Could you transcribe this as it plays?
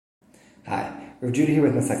Hi, Rav Judah here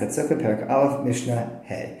with Masachet Sukkah, Perak Aleph, Mishnah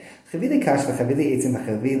Hey. Chavile kash v'chavile eitzim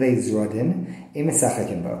v'chavile zrodin im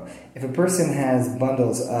mesachakim bo. If a person has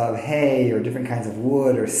bundles of hay or different kinds of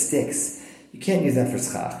wood or sticks, you can't use that for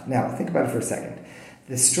schach. Now, think about it for a second.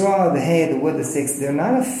 The straw, the hay, the wood, the sticks, they're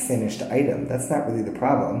not a finished item. That's not really the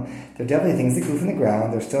problem. They're definitely things that grew from the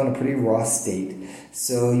ground. They're still in a pretty raw state.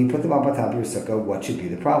 So you put them up on top of your sukkah. What should be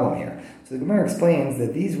the problem here? So the Gemara explains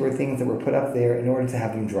that these were things that were put up there in order to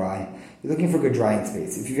have them dry. You're looking for good drying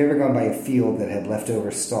space. If you've ever gone by a field that had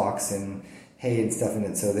leftover stalks and hay and stuff in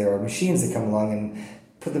it, so there are machines that come along and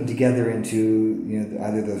put them together into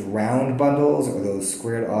either those round bundles or those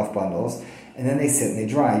squared off bundles, and then they sit and they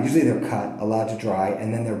dry. Usually they're cut, allowed to dry,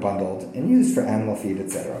 and then they're bundled and used for animal feed,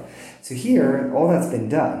 etc. So here, all that's been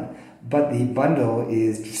done, but the bundle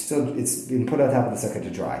it's been put on top of the sukkah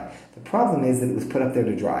to dry. The problem is that it was put up there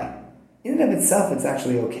to dry. In and of itself, it's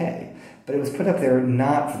actually okay, but it was put up there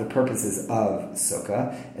not for the purposes of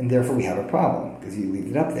sukkah, and therefore we have a problem, because you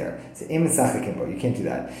leave it up there. So, im mesachakim bo, you can't do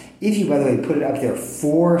that. If you, by the way, put it up there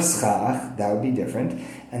for schach, that would be different.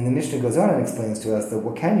 And the Mishnah goes on and explains to us that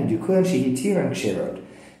what can you do? Kulan shehitir and kshirot.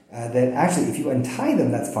 That actually, if you untie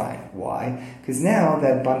them, that's fine. Why? Because now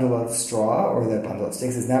that bundle of straw or that bundle of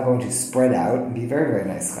sticks is now going to spread out and be very, very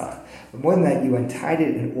nice schach. But more than that, you untied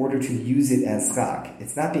it in order to use it as schach.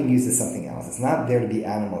 It's not being used as something else. It's not there to be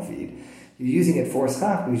animal feed. You're using it for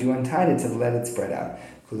schach because you untied it to let it spread out.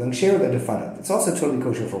 It's also totally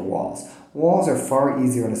kosher for walls. Walls are far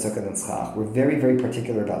easier in a sukkah than schach. We're very, very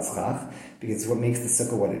particular about schach because it's what makes the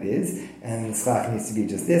sukkah what it is, and schach needs to be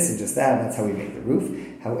just this and just that, and that's how we make the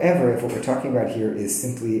roof. However, if what we're talking about here is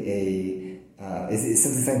simply simply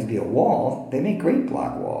something to be a wall, they make great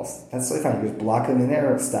block walls. That's totally fine. You just block them in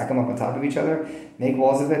there, stack them up on top of each other, make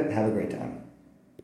walls of it, have a great time.